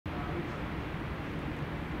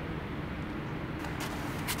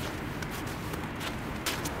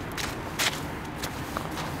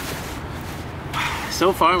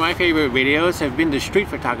So far, my favorite videos have been the street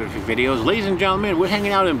photography videos. Ladies and gentlemen, we're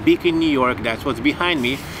hanging out in Beacon, New York. That's what's behind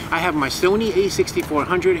me. I have my Sony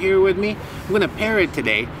A6400 here with me. I'm going to pair it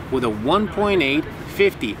today with a 1.8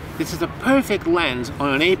 50. This is a perfect lens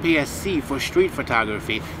on an APS-C for street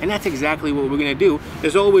photography, and that's exactly what we're going to do.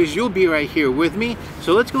 As always, you'll be right here with me.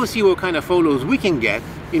 So let's go see what kind of photos we can get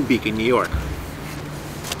in Beacon, New York.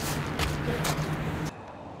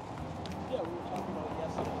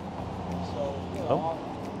 Oh,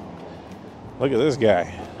 look at this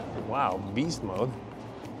guy. Wow, beast mode.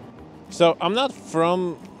 So I'm not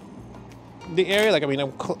from the area, like, I mean,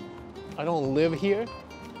 I don't live here,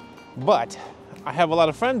 but I have a lot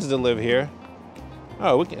of friends that live here.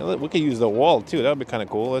 Oh, we can use the wall too. That would be kind of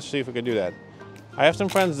cool. Let's see if we can do that. I have some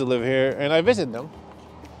friends that live here, and I visit them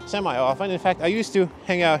semi-often. In fact, I used to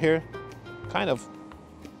hang out here kind of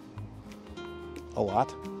a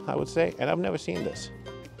lot, I would say, and I've never seen this.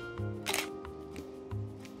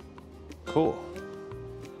 Cool.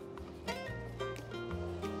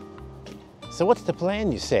 So what's the plan,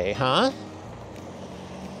 you say, huh?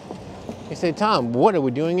 You say, Tom, what are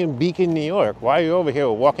we doing in Beacon, New York? Why are you over here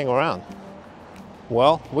walking around?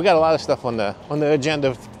 Well, we got a lot of stuff on the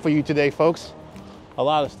agenda for you today, folks. A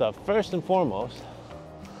lot of stuff. First and foremost,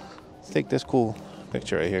 let's take this cool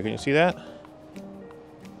picture right here. Can you see that?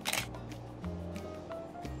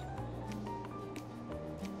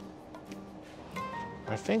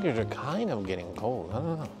 My fingers are kind of getting cold. I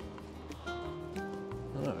don't know. I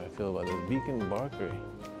don't know how I feel about this Beacon Barkery.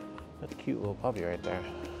 That's a cute little puppy right there.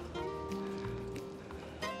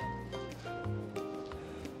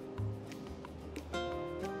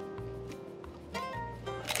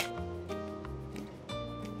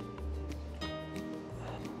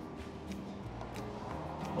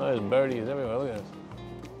 Oh, there's birdies everywhere. Look at this.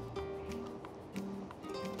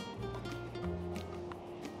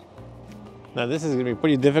 Now this is gonna be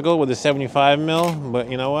pretty difficult with the 75mm,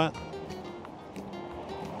 but you know what?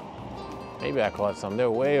 Maybe I caught some.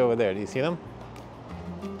 They're way over there. Do you see them?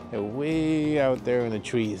 They're way out there in the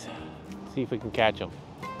trees. See if we can catch them.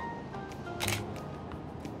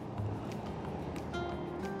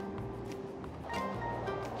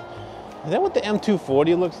 Is that what the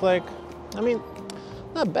M240 looks like? I mean,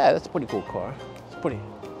 not bad. That's a pretty cool car. It's pretty.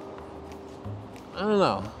 I don't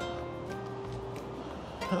know.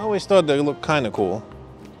 I always thought they looked kind of cool.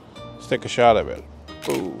 Let's take a shot of it.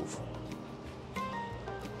 Move.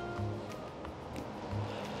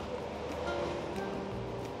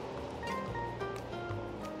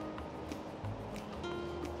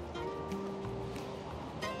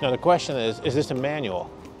 Now the question is this a manual?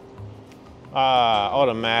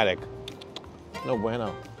 Automatic. No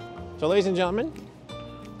bueno. So ladies and gentlemen,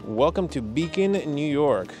 welcome to Beacon, New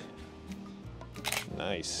York.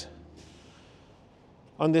 Nice.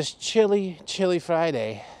 On this chilly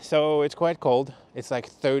Friday. So it's quite cold. It's like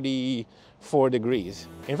 34 degrees.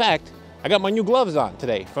 In fact, I got my new gloves on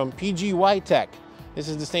today from PGY Tech. This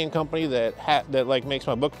is the same company that like makes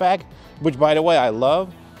my book bag, which by the way I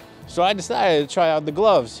love. So I decided to try out the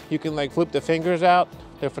gloves. You can like flip the fingers out.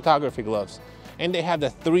 They're photography gloves. And they have the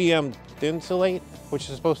 3M Thinsulate, which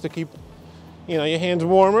is supposed to keep, you know, your hands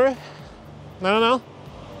warmer. I don't know.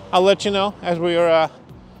 I'll let you know as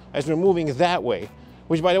we're moving that way.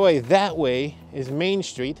 Which, by the way, that way is Main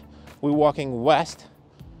Street. We're walking west.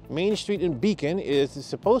 Main Street in Beacon is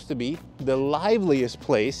supposed to be the liveliest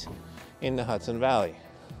place in the Hudson Valley.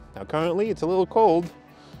 Now, currently, it's a little cold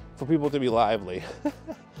for people to be lively.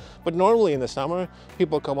 But normally in the summer,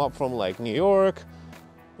 people come up from like New York.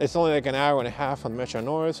 It's only like an hour and a half on Metro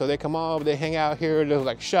North, so they come up, they hang out here, there's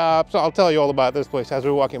like shops. I'll tell you all about this place as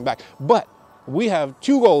we're walking back. But we have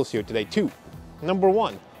two goals here today, two. Number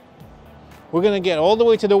one, we're gonna get all the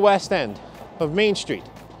way to the west end of Main Street,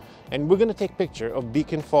 and we're gonna take a picture of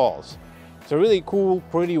Beacon Falls. It's a really cool,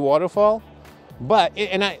 pretty waterfall. But,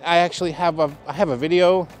 and I actually have a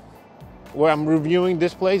video where I'm reviewing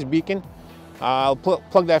this place, Beacon. I'll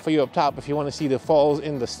plug that for you up top if you wanna see the falls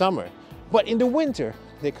in the summer. But in the winter,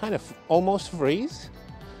 they kind of almost freeze.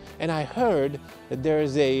 And I heard that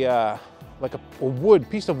there's a, like a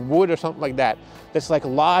piece of wood or something like that, that's like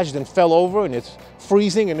lodged and fell over and it's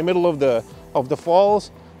freezing in the middle of the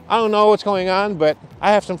falls. I don't know what's going on, but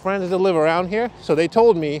I have some friends that live around here, so they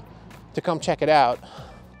told me to come check it out.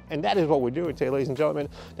 And that is what we're doing today, ladies and gentlemen.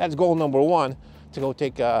 That's goal number one, to go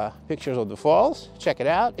take pictures of the falls, check it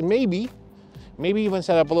out, and maybe even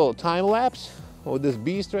set up a little time lapse with this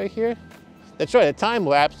beast right here. That's right, a time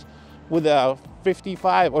lapse with a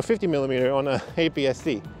 55 or 50mm on a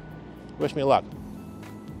APS-C. Wish me luck.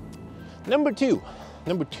 Number two,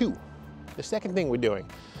 the second thing we're doing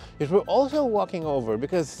is we're also walking over,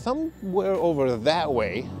 because somewhere over that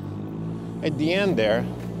way, at the end there,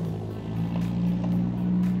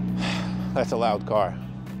 that's a loud car.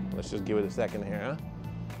 Let's just give it a second here, huh?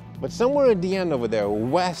 But somewhere at the end over there,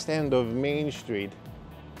 west end of Main Street,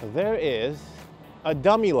 there is a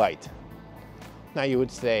dummy light. Now you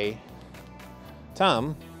would say,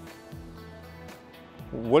 Tom,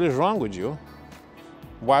 what is wrong with you?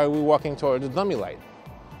 Why are we walking towards the dummy light?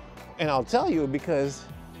 And I'll tell you, because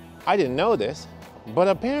I didn't know this, but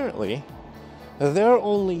apparently there are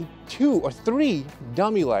only 2 or 3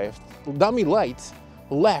 dummy lights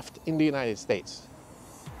left in the United States.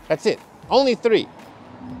 That's it, only 3.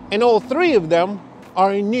 And all 3 of them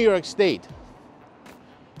are in New York State.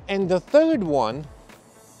 And the third one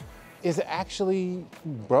is actually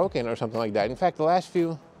broken or something like that. In fact, the last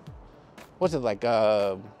few, what's it, like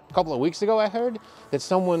a couple of weeks ago, I heard that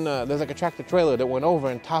someone, there's like a tractor trailer that went over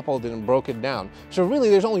and toppled it and broke it down. So really,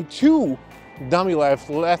 there's only 2 dummy lights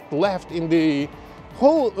left in the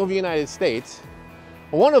whole of the United States.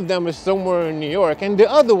 One of them is somewhere in New York, and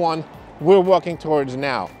the other one we're walking towards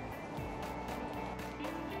now.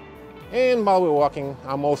 And while we're walking,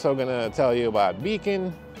 I'm also gonna tell you about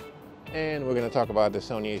Beacon, and we're gonna talk about the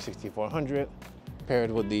Sony A6400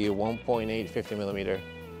 paired with the 1.8 50mm.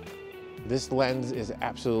 This lens is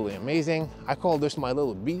absolutely amazing. I call this my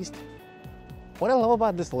little beast. What I love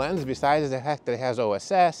about this lens, besides the fact that it has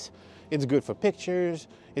OSS, it's good for pictures,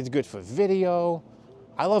 it's good for video.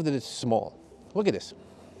 I love that it's small. Look at this.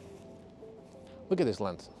 Look at this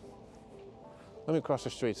lens. Let me cross the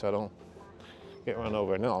street so I don't get run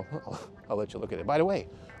over. No, I'll let you look at it. By the way,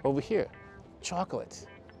 over here, chocolates.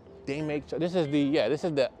 They make, this is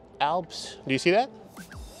the Alps. Do you see that?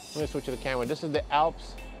 Let me switch to the camera. This is the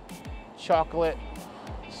Alps chocolate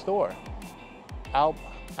store.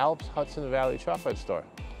 Alps Hudson Valley chocolate store.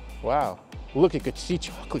 Wow. Look, you could see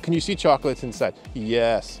chocolate. Can you see chocolates inside?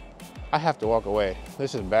 Yes. I have to walk away.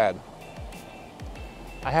 This is bad.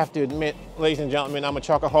 I have to admit, ladies and gentlemen, I'm a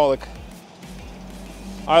chocoholic.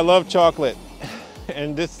 I love chocolate.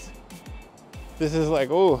 And this is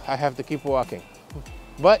like, oh, I have to keep walking.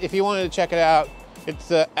 But if you wanted to check it out, it's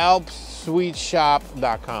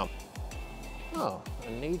alpssweetshop.com. Oh, a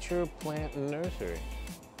nature plant nursery.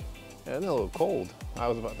 Yeah, it's a little cold, I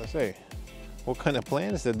was about to say. What kind of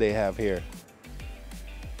plants did they have here?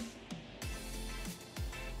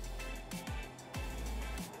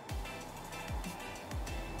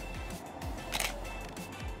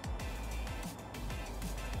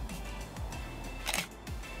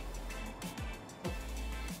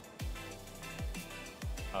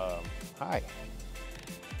 Hi.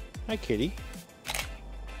 Hi, kitty.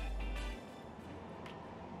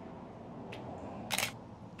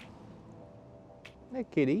 Hi,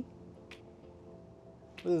 kitty.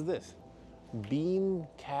 What is this? Bean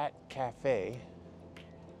Cat Cafe.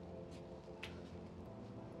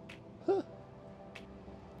 Huh.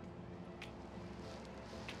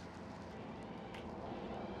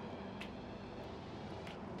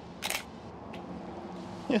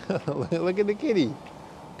 Look at the kitty.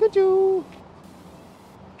 Cuckoo.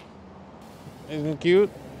 Isn't it cute?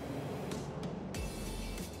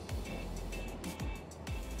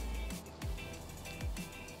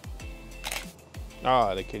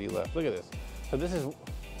 Ah, the kitty left. Look at this. So this is,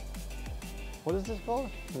 what is this called?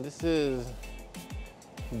 This is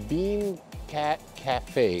Bean Cat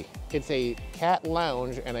Cafe. It's a cat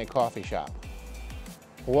lounge and a coffee shop.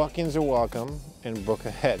 Walk-ins are welcome and book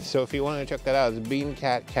ahead. So if you want to check that out, it's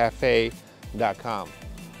beancatcafe.com.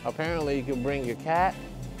 Apparently you can bring your cat,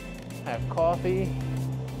 have coffee,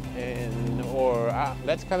 and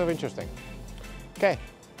that's kind of interesting. Okay,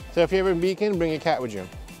 so if you're ever in Beacon, bring your cat with you.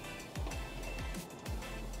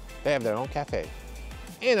 They have their own cafe.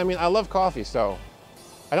 And I mean, I love coffee, so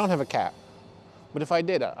I don't have a cat. But if I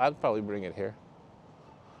did, I'd probably bring it here.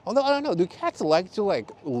 Although, I don't know, do cats like to like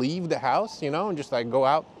leave the house, you know, and just like go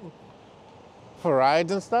out for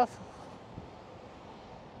rides and stuff?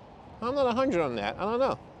 I'm not 100 on that, I don't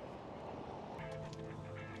know.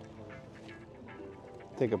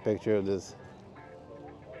 Take a picture of this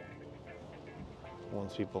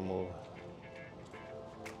once people move.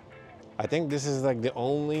 I think this is like the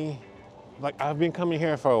only, like I've been coming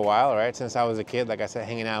here for a while, right? Since I was a kid, like I said,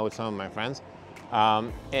 hanging out with some of my friends.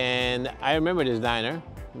 And I remember this diner.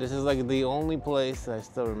 This is like the only place I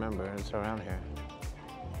still remember. It's around here.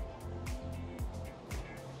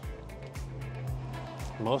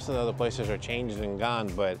 Most of the other places are changed and gone,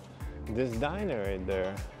 but this diner right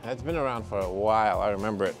there, that's been around for a while. I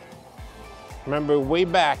remember it. Remember way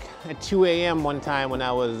back at 2 a.m. one time when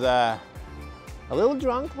I was a little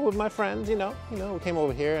drunk with my friends, you know, we came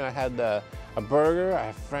over here and I had a burger, I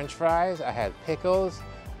had French fries, I had pickles,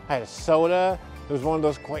 I had a soda. It was one of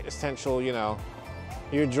those quite essential, you know,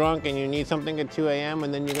 you're drunk and you need something at 2 a.m.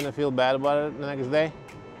 and then you're gonna feel bad about it the next day.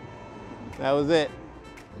 That was it.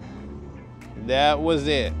 That was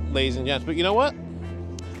it, ladies and gents. But you know what?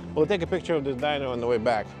 We'll take a picture of this diner on the way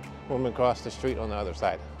back when we cross the street on the other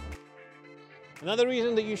side. Another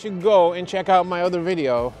reason that you should go and check out my other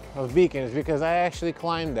video of Beacon is because I actually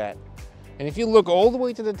climbed that. And if you look all the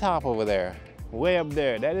way to the top over there, way up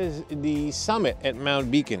there, that is the summit at Mount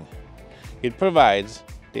Beacon. It provides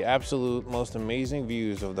the absolute most amazing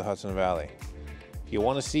views of the Hudson Valley. If you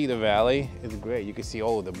want to see the valley, it's great. You can see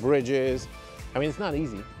all of the bridges. I mean, it's not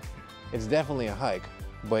easy. It's definitely a hike.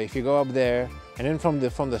 But if you go up there, and then from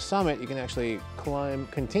the summit, you can actually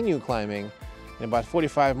continue climbing. In about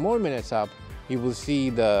 45 more minutes up, you will see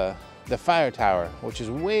the fire tower, which is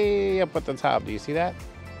way up at the top. Do you see that?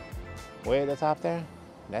 Way at the top there?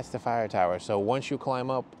 That's the fire tower. So once you climb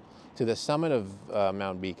up to the summit of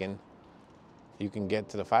Mount Beacon, you can get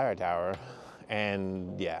to the fire tower,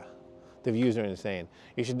 and yeah, the views are insane.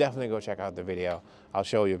 You should definitely go check out the video. I'll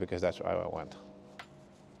show you because that's where I went.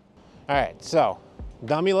 All right, so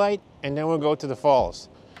dummy light, and then we'll go to the falls.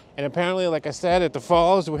 And apparently, like I said, at the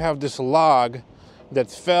falls, we have this log that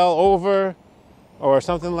fell over or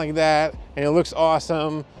something like that, and it looks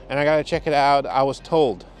awesome, and I gotta check it out, I was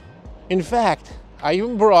told. In fact, I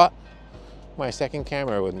even brought my second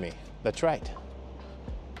camera with me. That's right.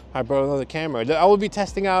 I brought another camera that I will be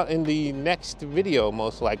testing out in the next video,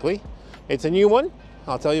 most likely. It's a new one.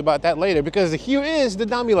 I'll tell you about that later, because here is the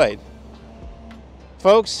dummy light.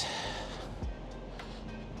 Folks,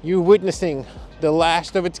 you're witnessing the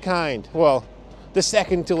last of its kind. Well, the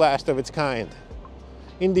second to last of its kind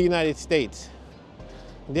in the United States.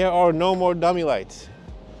 There are no more dummy lights.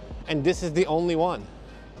 And this is the only one.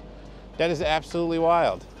 That is absolutely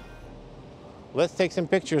wild. Let's take some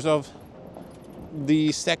pictures of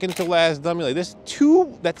the second to last dummy light. There's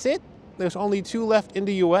two, that's it. There's only two left in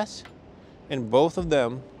the US, and both of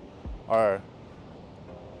them are,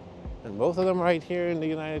 right here in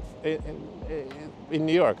the in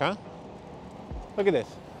New York, huh? Look at this.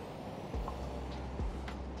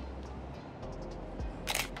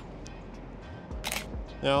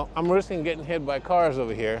 Now, I'm risking getting hit by cars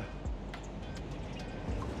over here,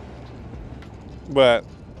 but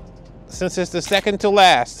since it's the second to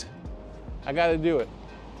last, I gotta do it.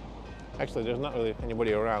 Actually, there's not really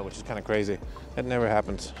anybody around, which is kind of crazy. That never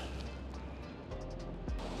happens.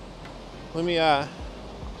 Let me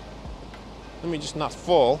just not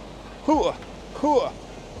fall. Hooah, hooah,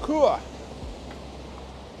 hooah.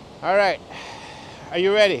 All right, are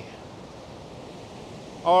you ready?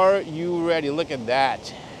 Are you ready? Look at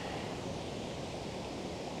that.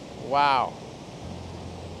 Wow.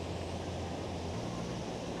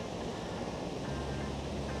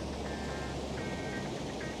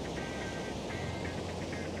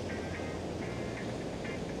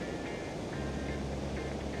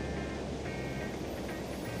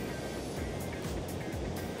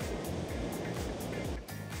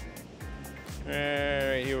 All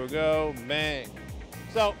right, here we go, bang.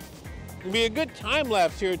 So, it'd be a good time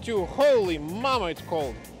lapse here too. Holy mama, it's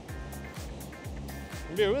cold.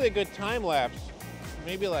 It'd be a really good time lapse.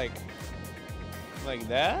 Maybe like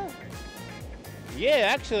that?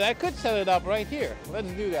 Yeah, actually, I could set it up right here.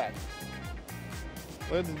 Let's do that.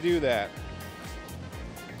 Let's do that.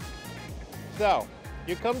 So,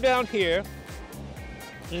 you come down here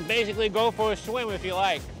and basically go for a swim if you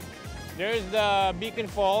like. There's the Beacon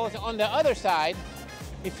Falls. On the other side,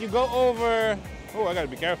 if you go over, oh, I gotta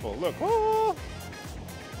be careful, look. Oh.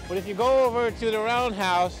 But if you go over to the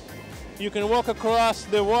roundhouse, you can walk across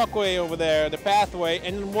the walkway over there, the pathway,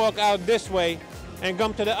 and then walk out this way and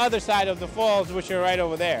come to the other side of the falls, which are right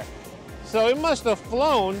over there. So it must have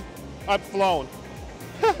flown. It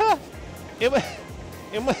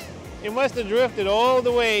must have drifted all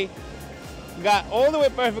the way, got all the way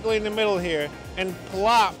perfectly in the middle here, and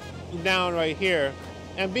plopped down right here.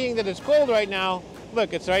 And being that it's cold right now,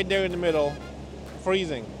 look, it's right there in the middle,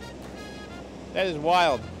 freezing. That is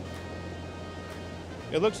wild.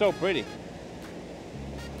 It looks so pretty.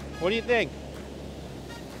 What do you think?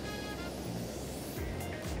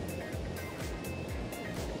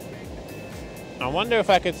 I wonder if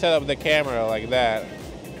I could set up the camera like that.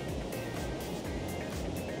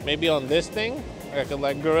 Maybe on this thing, I could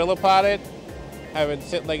like gorilla pod it, have it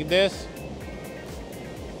sit like this,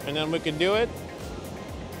 and then we could do it.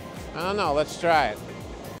 I don't know, let's try it.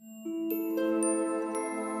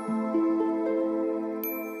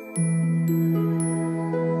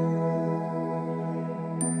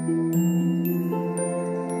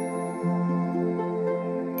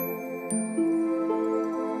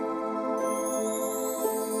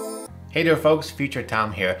 Hey there folks, Future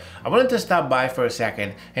Tom here. I wanted to stop by for a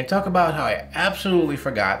second and talk about how I absolutely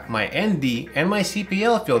forgot my ND and my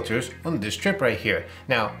CPL filters on this trip right here.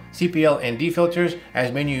 Now, CPL ND filters,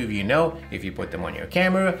 as many of you know, if you put them on your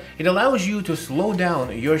camera, it allows you to slow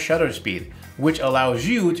down your shutter speed, which allows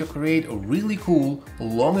you to create a really cool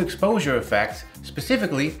long exposure effect,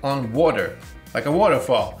 specifically on water, like a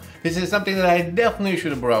waterfall. This is something that I definitely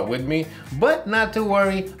should have brought with me, but not to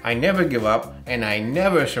worry, I never give up and I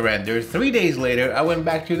never surrender. 3 days later, I went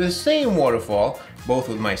back to the same waterfall, both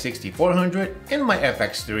with my 6400 and my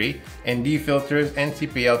FX3, ND filters and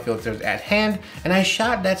CPL filters at hand, and I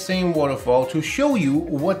shot that same waterfall to show you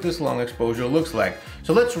what this long exposure looks like.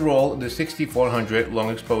 So let's roll the 6400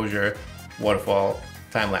 long exposure waterfall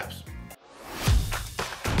time lapse.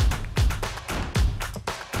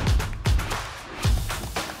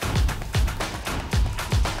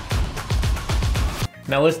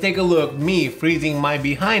 Now let's take a look, me freezing my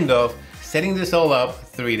behind off, setting this all up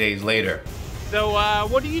 3 days later. So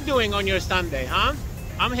what are you doing on your Sunday, huh?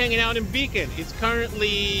 I'm hanging out in Beacon. It's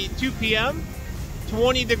currently 2 p.m.,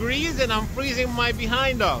 20 degrees, and I'm freezing my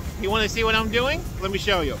behind off. You want to see what I'm doing? Let me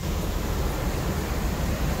show you.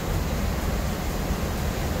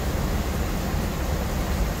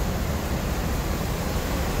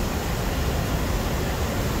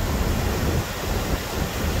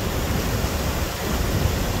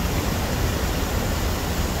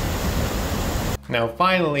 Now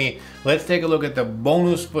finally, let's take a look at the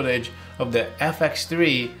bonus footage of the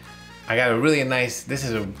FX3. I got a really nice, this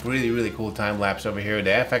is a really cool time lapse over here. The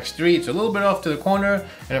FX3, it's a little bit off to the corner,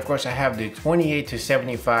 and of course I have the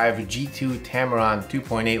 28-75 G2 Tamron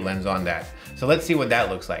 2.8 lens on that. So let's see what that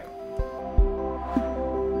looks like.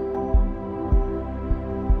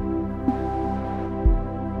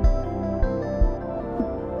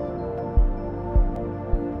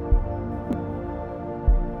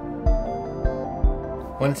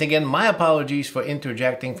 Once again, my apologies for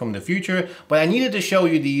interjecting from the future, but I needed to show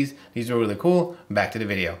you these. These were really cool. Back to the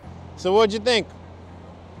video. So what'd you think?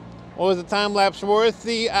 What was the time lapse worth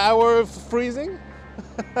the hour of freezing?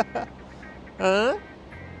 Huh?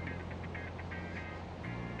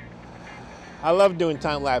 I love doing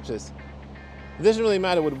time lapses. It doesn't really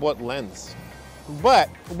matter with what lens. But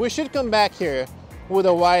we should come back here with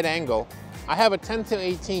a wide angle. I have a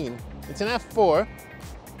 10-18. It's an f4.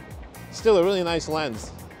 Still a really nice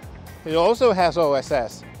lens. It also has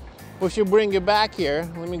OSS. We should bring it back here.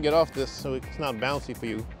 Let me get off this so it's not bouncy for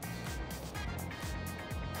you.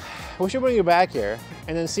 We should bring it back here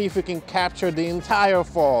and then see if we can capture the entire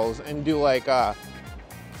falls and do like a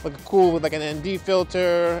cool with like an ND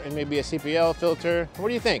filter and maybe a CPL filter. What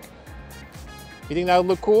do you think? You think that would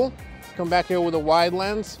look cool? Come back here with a wide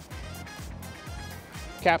lens,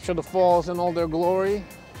 capture the falls in all their glory.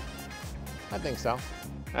 I think so.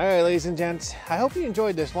 All right, ladies and gents, I hope you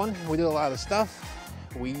enjoyed this one. We did a lot of stuff.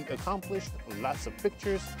 We accomplished lots of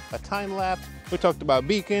pictures, a time lapse. We talked about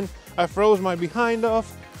Beacon. I froze my behind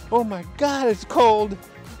off. Oh my God, it's cold.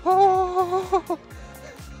 Oh.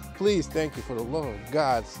 Please, thank you for the love of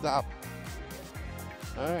God, stop.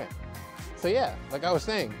 All right, so yeah, like I was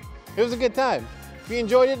saying, it was a good time. If you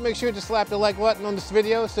enjoyed it, make sure to slap the like button on this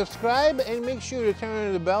video, subscribe, and make sure to turn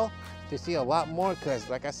on the bell to see a lot more, because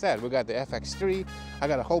like I said, we got the FX3. I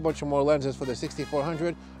got a whole bunch of more lenses for the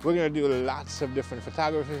 6400. We're gonna do lots of different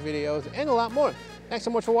photography videos and a lot more. Thanks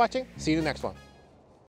so much for watching. See you in the next one.